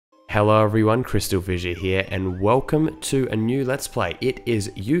Hello everyone, CrystalFissure here, and welcome to a new Let's Play. It is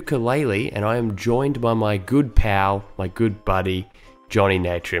Yooka-Laylee, and I am joined by my good pal, my good buddy, Johnny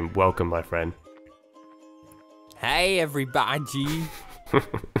Natrium. Welcome, my friend. Hey everybody!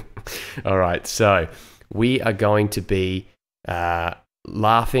 Alright, so we are going to be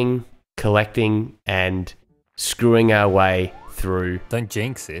laughing, collecting, and screwing our way through... Don't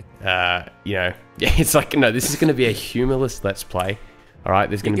jinx it. You know, it's like, no, this is going to be a humorless Let's Play. All right,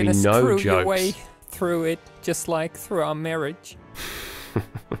 there's going to be no jokes. Your way through it, just like through our marriage.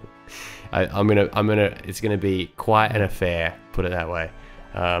 It's gonna be quite an affair, put it that way.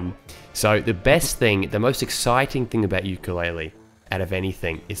 So the best thing, the most exciting thing about Yooka-Laylee, out of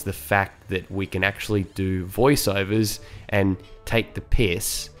anything, is the fact that we can actually do voiceovers and take the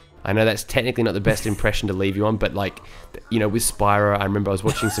piss. I know that's technically not the best impression to leave you on, but like, you know, with Spyro, I remember I was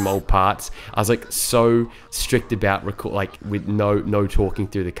watching some old parts. I was like so strict about like with no talking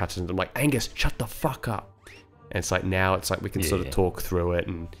through the cutscenes. I'm like, Angus, shut the fuck up. And it's like now it's like we can sort of talk through it,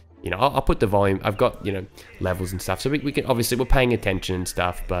 and you know, I'll put the volume. I've got, you know, levels and stuff, so we can obviously we're paying attention and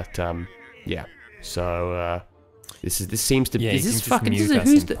stuff. But yeah, so this seems to be this fucking mute us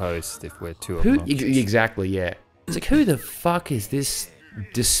in post if we're too obnoxious. Exactly, yeah. It's like, who the fuck is this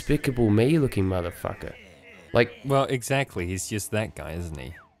despicable me looking motherfucker? Like, well, exactly, he's just that guy, isn't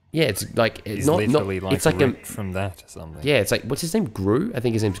he? Yeah, it's like he's literally like, it's like ripped from that or something. Yeah, it's like, what's his name? Gru? I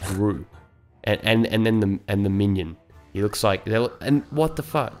think his name's Gru. And then the minion. He looks like, and what the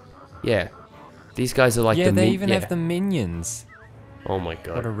fuck? Yeah, these guys are like the they even have the minions. Oh my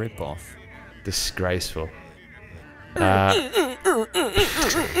god! What a rip-off! Disgraceful.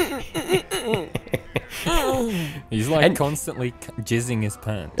 He's like constantly jizzing his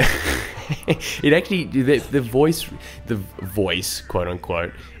pants. It actually, the voice, quote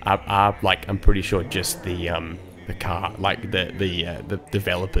unquote, are like, I'm pretty sure just the car, like the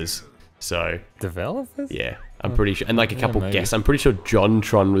developers. So developers? Yeah, I'm pretty sure, and like a couple guests. I'm pretty sure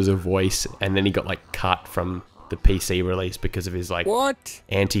JonTron was a voice, and then he got like cut from the PC release because of his like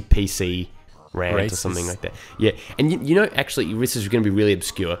anti-PC rant or something like that. Yeah, and you know, actually, this is going to be really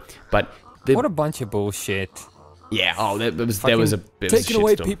obscure, but what a bunch of bullshit. Yeah. Oh, there was a taking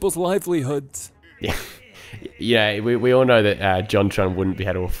away people's livelihoods. Yeah. Yeah. We all know that JonTron wouldn't be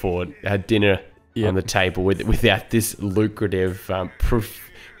able to afford dinner on the table without this lucrative,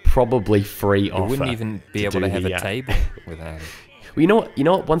 probably free offer. You wouldn't even be able to have a table without it. Well, you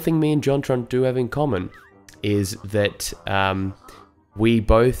know what? One thing me and JonTron do have in common is that we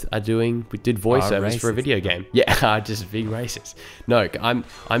both are we did voiceovers for a video game. Yeah, just big racist. No,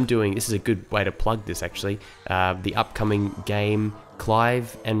 I'm doing, this is a good way to plug this actually, the upcoming game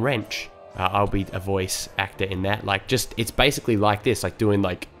Clive and Wrench. I'll be a voice actor in that. Like, just, it's basically like this, like doing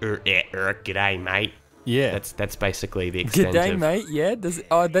like, g'day mate. Yeah. That's basically the extent g'day mate, yeah?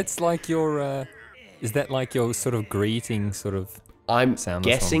 That's like your, is that like your sort of greeting sort of I'm sound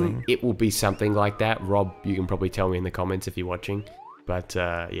guessing it will be something like that. Rob, you can probably tell me in the comments if you're watching. But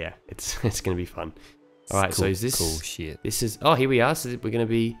yeah, it's gonna be fun. All right, cool, so is this cool shit? This is here we are. So we're gonna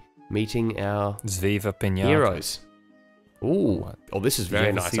be meeting our Zviva Pinata heroes. Ooh, oh, this is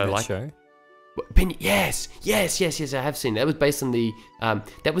very nice. I like show. Yes, I have seen. That was based on the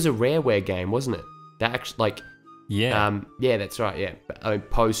that was a Rareware game, wasn't it? That actually, like, yeah, yeah, that's right. Yeah, I mean,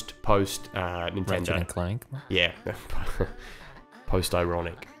 post Nintendo. Ratchet and Clank. Yeah, post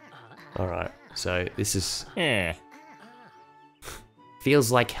ironic. All right, so this is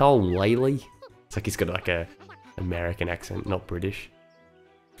feels like hell, Laylee. It's like he's got like a American accent, not British.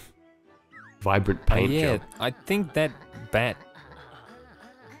 Vibrant paint job. I think that bat.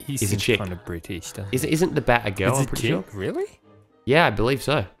 He seems kind of British, doesn't he? Isn't the bat a girl? I'm pretty sure. Really? Yeah, I believe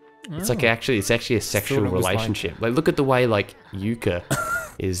so. It's like actually a sexual relationship. Like, look at the way like Yuka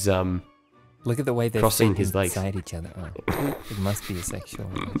is look at the way they're crossing his legs inside each other. Oh, it must be a sexual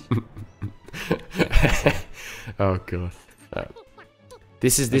relationship. Oh god.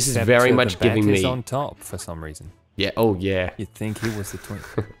 This is very much giving me. He's on top for some reason. Yeah. Oh yeah. You'd think he was the twin.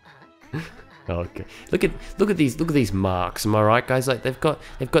 Okay. Look at these marks. Am I right, guys? Like they've got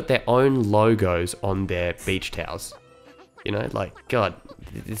their own logos on their beach towels. You know, like, God,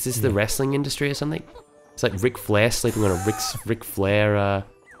 is this the wrestling industry or something? It's like Ric Flair sleeping on a Ric Flair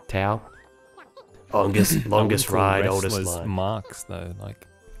towel. Longest ride, oldest line. Marks though, like,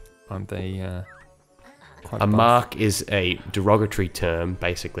 aren't they? A mark is a derogatory term,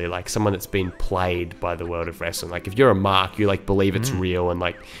 basically, like someone that's been played by the world of wrestling. Like if you're a mark, you like believe it's real, and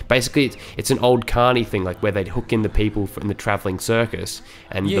like basically it's an old carny thing, like where they'd hook in the people in the traveling circus,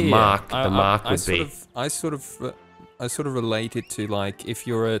 and the mark would be. I sort of relate it to like if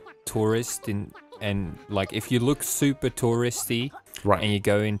you're a tourist and like if you look super touristy Right. and you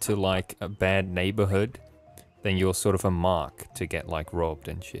go into like a bad neighborhood, then you're sort of a mark to get like robbed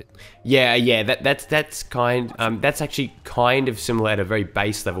and shit. Yeah. That's actually kind of similar at a very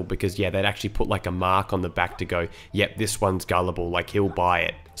base level because they'd actually put like a mark on the back to go, yep, this one's gullible, like he'll buy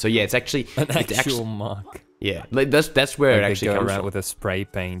it. So yeah, it's actually An actual mark. Yeah, like, that's where Like it actually they go comes around from. with a spray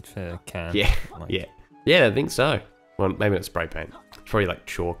paint can. Yeah, like, yeah, I think so. Well, maybe not spray paint. Probably like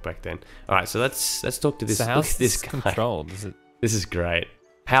chalk back then. All right, so let's talk to this. So how's this this guy. controlled? Is it? This is great.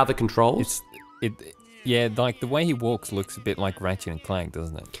 How the controls? Yeah, like the way he walks looks a bit like Ratchet and Clank,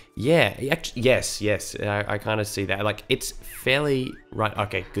 doesn't it? Yeah, actually, yes. I kind of see that. Like, it's fairly right.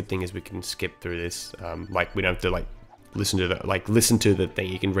 Okay, good thing is we can skip through this. Like, we don't have to like listen to the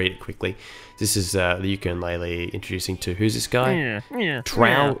thing. You can read it quickly. This is the Yooka-Laylee introducing to who's this guy?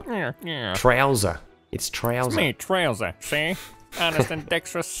 Trouser. It's Trouser. It's me, Trouser. See, honest and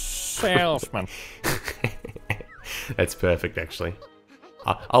dexterous salesman. That's perfect, actually.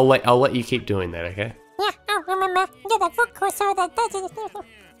 I'll let you keep doing that, okay? Yeah, I remember. You're the foot crosser that does it.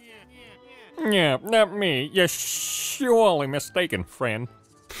 Yeah, not me. You're surely mistaken, friend.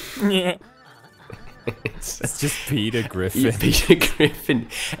 Yeah. It's just Peter Griffin. Peter Griffin.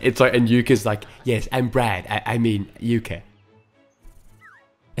 It's like, and Yuka's like, yes, I'm Brad. I mean Yuka.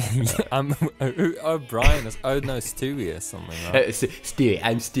 I'm O'Brien. Oh no, Stewie or something. Right? Stewie.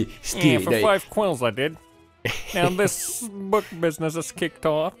 I'm Stewie. Yeah, for 5 quills I did. Now this book business is kicked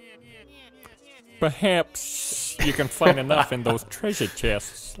off. Perhaps you can find enough in those treasure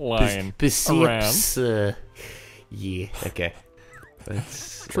chests lying around. Yeah. Okay.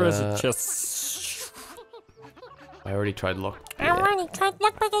 That's, treasure chests. I already tried lock. I already tried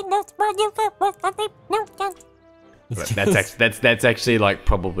lockpicking those for you. That's actually like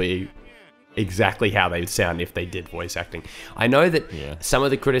probably exactly how they would sound if they did voice acting. I know that some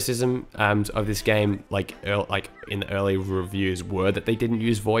of the criticism of this game, like in the early reviews, were that they didn't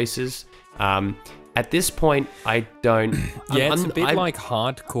use voices. At this point, I don't. It's a bit like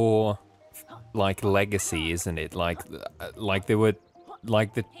hardcore, like Legacy, isn't it? Like they were.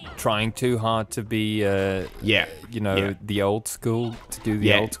 Like they're trying too hard to be, the old school, to do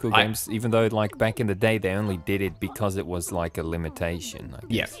the old school games, even though like back in the day they only did it because it was like a limitation. I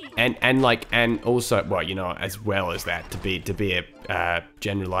guess. Yeah, and also, well, as well as that, to be a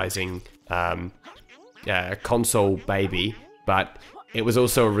generalizing console baby, but it was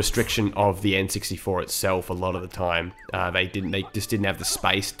also a restriction of the N64 itself. A lot of the time, they just didn't have the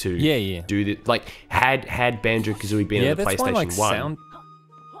space to do this. Like had Banjo-Kazooie been on the PlayStation 1.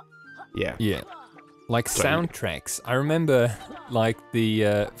 Yeah. Like soundtracks. I remember, like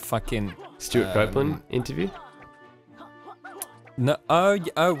the fucking Stuart Copeland interview. No,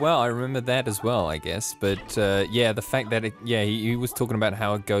 well, I remember that as well, I guess. But the fact that he was talking about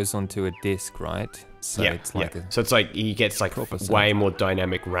how it goes onto a disc, right? So it's like so it's like he gets like way more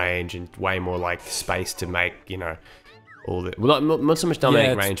dynamic range and way more like space to make all the not so much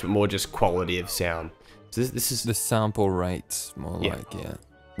dynamic range, but more just quality of sound. So this is the sample rates more like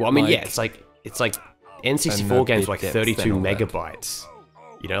Well, I mean, it's like N64 games were like 32 megabytes.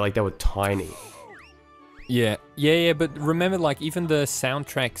 Like they were tiny. Yeah, but remember, like, even the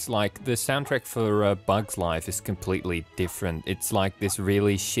soundtracks, like, the soundtrack for Bug's Life is completely different. It's like this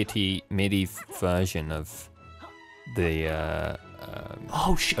really shitty MIDI version of the,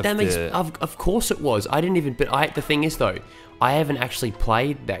 oh, shit, that makes... Of course it was. I didn't even... But the thing is, though, I haven't actually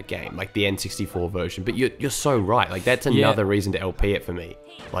played that game, like the N64 version, but you're so right. Like, that's another reason to LP it for me.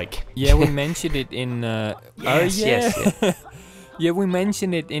 Like... Yeah, we mentioned it in... Yes. Yeah, we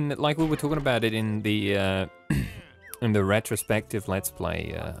mentioned it in, like, we were talking about it in the retrospective Let's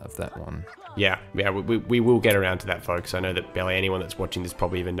Play of that one. Yeah, we will get around to that, folks. I know that barely anyone that's watching this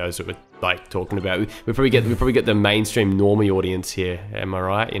probably even knows what we're like talking about. We probably get the mainstream normie audience here. Am I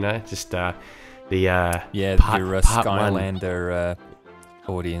right? Just the Skylander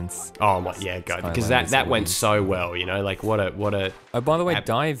audience. Oh my, yeah, God, because that went so well. Like what a. Oh, by the way,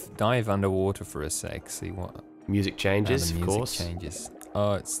 dive underwater for a sec. See what. Music changes, of course. Changes.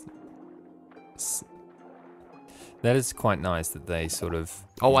 Oh, it's that is quite nice that they sort of.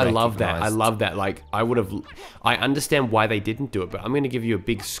 Oh, I love that. I love that. Like, I understand why they didn't do it, but I'm going to give you a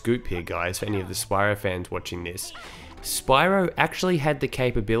big scoop here, guys. For any of the Spyro fans watching this, Spyro actually had the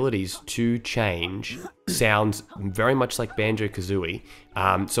capabilities to change sounds very much like Banjo-Kazooie.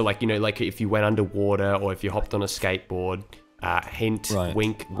 So, like like if you went underwater or if you hopped on a skateboard. Hint,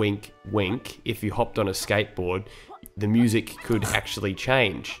 wink, wink, wink. If you hopped on a skateboard, the music could actually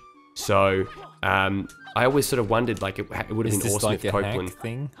change. So, I always sort of wondered, like, it would have been awesome if Copeland. Hack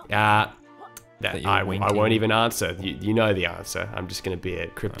thing? I won't even answer. You know the answer. I'm just going to be a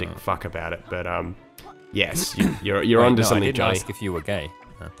cryptic fuck about it. But Yes, you're Wait, onto no, something, I didn't Johnny. ask if you were gay.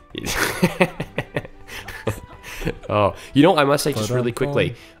 Huh. Oh, you know, I must say just really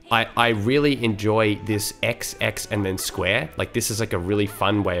quickly, I really enjoy this XX and then square. Like, this is like a really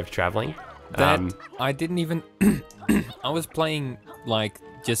fun way of traveling. That I didn't even. I was playing like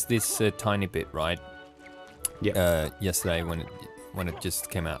just this tiny bit, right? Yeah. Yesterday when it just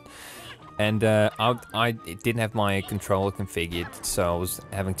came out, and I didn't have my controller configured, so I was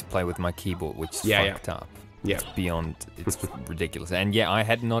having to play with my keyboard, which is fucked up. Yeah. It's beyond. It's ridiculous. And yeah, I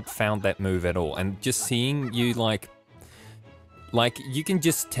had not found that move at all. And just seeing you like you can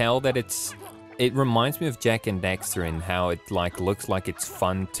just tell that it reminds me of Jack and Daxter in how it like looks like it's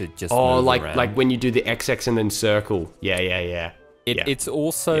fun to just move around. like when you do the XX and then circle. Yeah. It's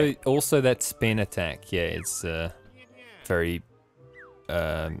also that spin attack. Yeah, it's very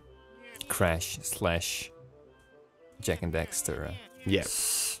Crash / Jack and Daxter. Yeah.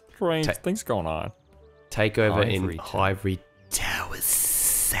 Strange things going on. Takeover in Ivory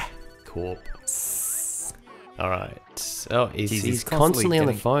Towers Corp. Alright. Oh, he's constantly on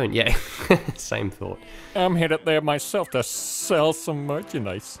the phone. Yeah, same thought. I'm headed there myself to sell some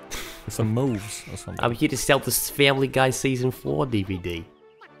merchandise. Some moves or something. I'm here to sell this Family Guy Season 4 DVD.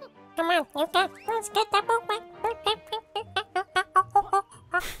 Come on, Yooka, let's get the movement.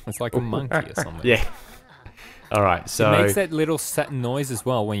 It's like a monkey or something. Yeah. Alright, so... It makes that little noise as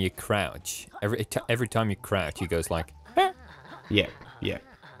well when you crouch. Every time you crouch, it goes like... Yeah.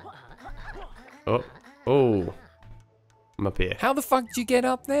 Oh. I'm up here. How the fuck did you get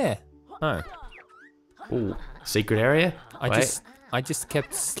up there? Oh. Ooh. Secret area? I just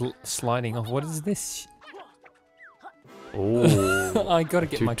kept sliding off. What is this? Oh. I gotta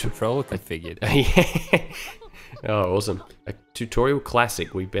get my controller configured. Yeah. Oh, awesome. A tutorial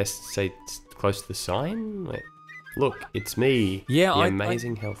classic. We best say it's close to the sign? Wait. Look, it's me. Yeah,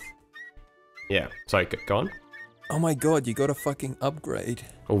 amazing health. Yeah. Sorry, go on. Oh my god, you got a fucking upgrade.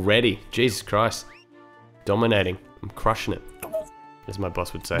 Already. Jesus Christ. Dominating. I'm crushing it. As my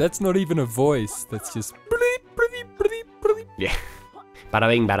boss would say. That's not even a voice. That's just... Yeah. Bada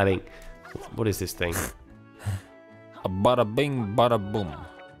bing, bada bing. What is this thing? A bada bing, bada boom.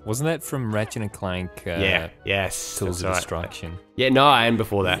 Wasn't that from Ratchet and Clank? Yes. Tools of Destruction. Yeah, no, and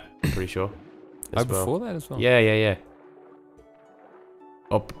before that, I'm pretty sure. Before that as well? Yeah.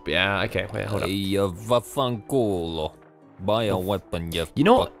 Oh, yeah, okay, wait, hold up. Buy a weapon, you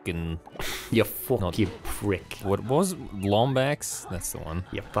fucking... You fucking prick. What was Lombax? That's the one.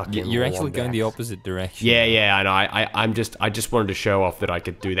 You fucking You're actually going the opposite direction. Yeah, I know. I just wanted to show off that I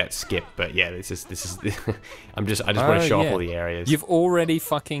could do that skip, but yeah, this is I just want to show off all the areas. You've already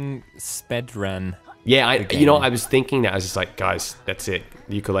fucking sped ran. Yeah, I was thinking that. I was just like, guys, that's it.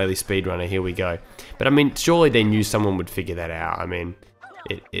 Yooka-Laylee speedrunner, here we go. But I mean, surely they knew someone would figure that out. I mean,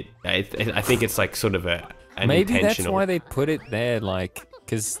 I think it's like sort of maybe that's why they put it there, like,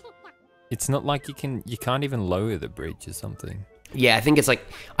 because it's not like you can't even lower the bridge or something. Yeah, I think it's like,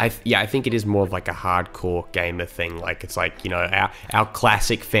 I think it is more of like a hardcore gamer thing. Like, it's like, you know, our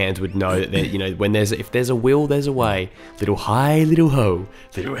classic fans would know that, you know, when if there's a will, there's a way. Little hi, little ho.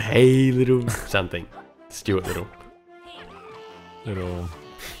 Little hey, little something. Stuart Little.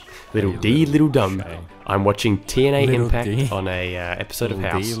 Little D, little dumb. I'm watching TNA Little Impact D. on a episode of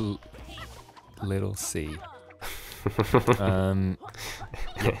House. Little C.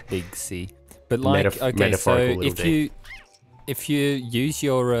 Big C. But like, okay, so if you use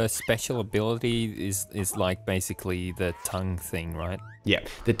your special ability is like basically the tongue thing, right? Yeah,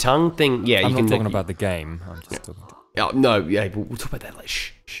 the tongue thing. Yeah, I'm not talking about the game. I'm just talking. Oh no, yeah, we'll talk about that later.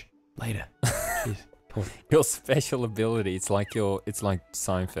 Shh, later. Your special ability, it's like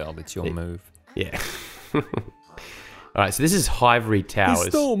Seinfeld. It's your move. Yeah. All right, so this is Ivory Towers. He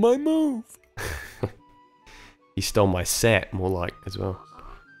stole my move. He stole my set, more like, as well.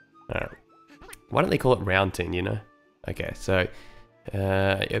 All right. Why don't they call it round tin, you know? Okay, so...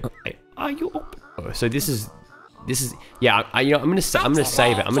 are you up? Oh, so this is... Yeah, I'm gonna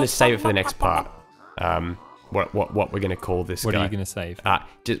save it. I'm gonna save it for the next part. What we're gonna call this guy. What are you gonna save?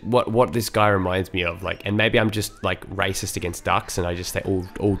 Just what this guy reminds me of, like, and maybe I'm just like racist against ducks, and I just say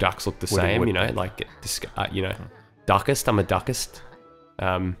all ducks look the same, you know, like this, you know, duckist. I'm a duckist.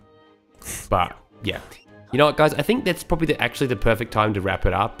 But yeah, you know what, guys? I think that's probably actually the perfect time to wrap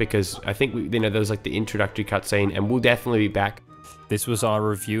it up, because I think there was like the introductory cutscene, and we'll definitely be back. This was our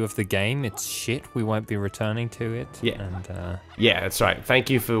review of the game. It's shit. We won't be returning to it. Yeah. And yeah, that's right. Thank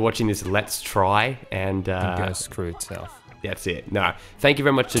you for watching this Let's Try, and go screw itself. That's it. No, thank you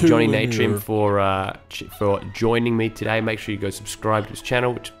very much to Johnny Natrium for joining me today. Make sure you go subscribe to his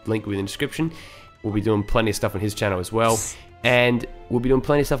channel, which link will be in the description. We'll be doing plenty of stuff on his channel as well, and we'll be doing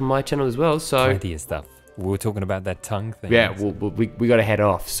plenty of stuff on my channel as well. So plenty of stuff. We were talking about that tongue thing. Yeah, we got to head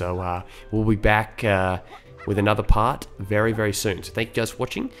off. So we'll be back with another part very, very soon. So thank you guys for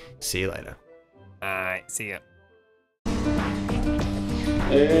watching. See you later. Alright, see ya.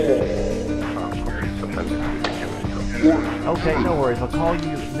 Okay, no worries. I'll call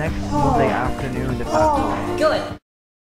you next Monday afternoon if that's all right. Good.